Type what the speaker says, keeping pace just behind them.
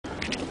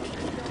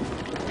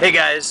Hey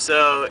guys,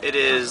 so it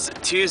is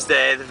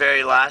Tuesday, the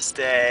very last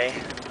day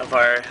of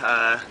our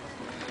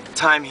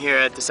time here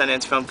at the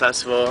Sundance Film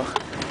Festival,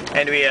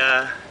 and we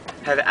have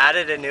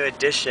added a new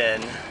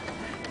addition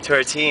to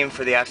our team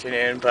for the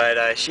afternoon,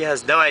 but she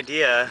has no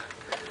idea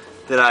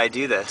that I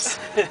do this.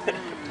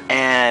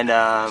 And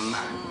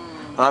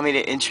allow me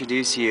to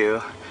introduce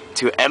you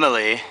to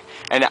Emily,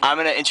 and I'm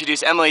going to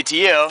introduce Emily to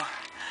you.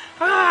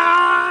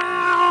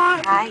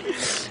 Hi.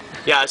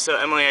 Yeah, so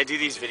Emily, I do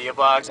these video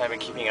blogs, I've been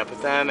keeping up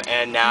with them,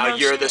 and now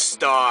you're the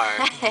star.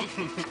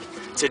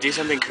 So do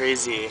something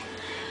crazy.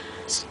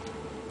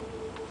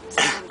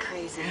 Something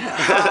crazy.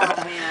 Oh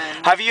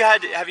man. Have you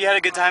had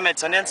a good time at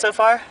Sundance so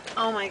far?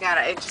 Oh my god,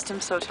 I just am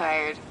so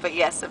tired. But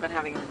yes, I've been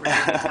having a really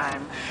good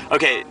time.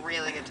 Okay. A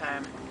really good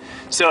time.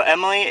 So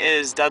Emily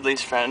is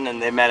Dudley's friend, and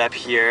they met up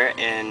here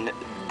in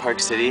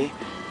Park City,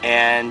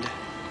 and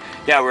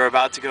yeah, we're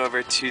about to go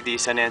over to the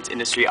Sundance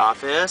Industry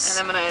office.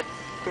 And I'm gonna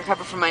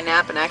recover from my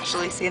nap and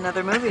actually see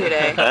another movie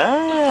today.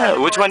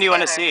 Which one do you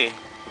want to see?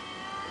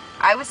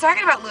 I was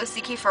talking about Louis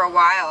C.K. for a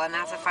while, and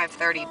that's at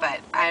 5:30,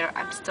 but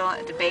I'm still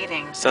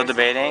debating. Still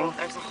debating?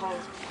 There's a whole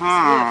slew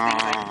of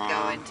things I could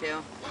go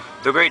into.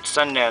 The Great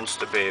Sundance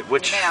Debate.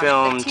 Which Yeah,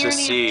 film the to tyranny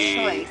of see?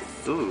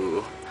 choice.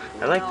 Ooh,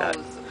 I like that.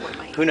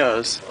 Who Who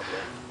knows?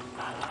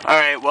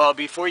 Alright, well,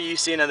 before you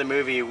see another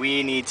movie,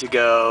 we need to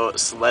go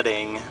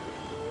sledding.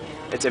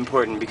 It's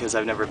important because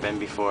I've never been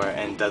before,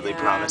 and Dudley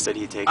promised that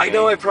he'd take me. I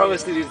know I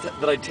promised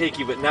that I'd take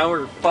you, but now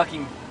we're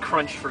fucking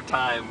crunched for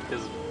time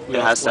because we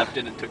all slept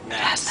in and took naps.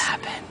 It has to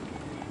happen.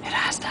 It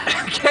has to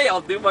happen. Okay, I'll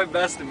do my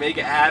best to make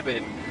it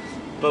happen.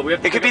 But we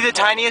have to. It could be the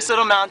tiniest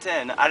little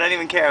mountain. I don't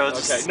even care. We'll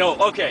just,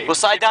 okay. We'll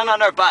slide down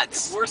on our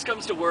butts. If worst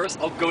comes to worst,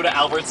 I'll go to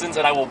Albertsons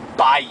and I will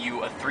buy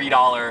you a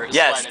 $3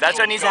 Yes, sled. that's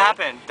what needs to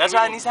happen. That's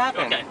what needs to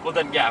happen. Okay, well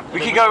then, yeah.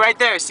 We can go right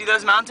there. See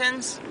those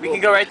mountains? We can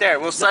go right there.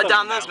 We'll slide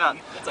down those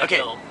mountains.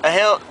 Okay, a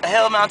hill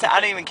mountain. I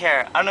don't even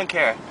care. I don't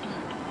care.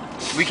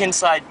 We can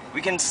slide.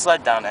 We can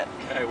sled down it.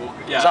 Okay, well,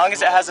 yeah. As long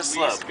as it has a At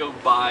slope. least go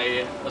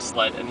buy a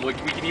sled, and we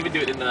can even do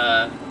it in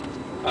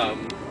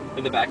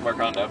the back of our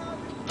condo.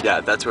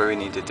 Yeah, that's where we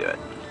need to do it.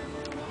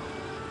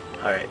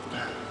 All right.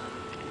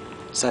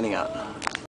 Signing out.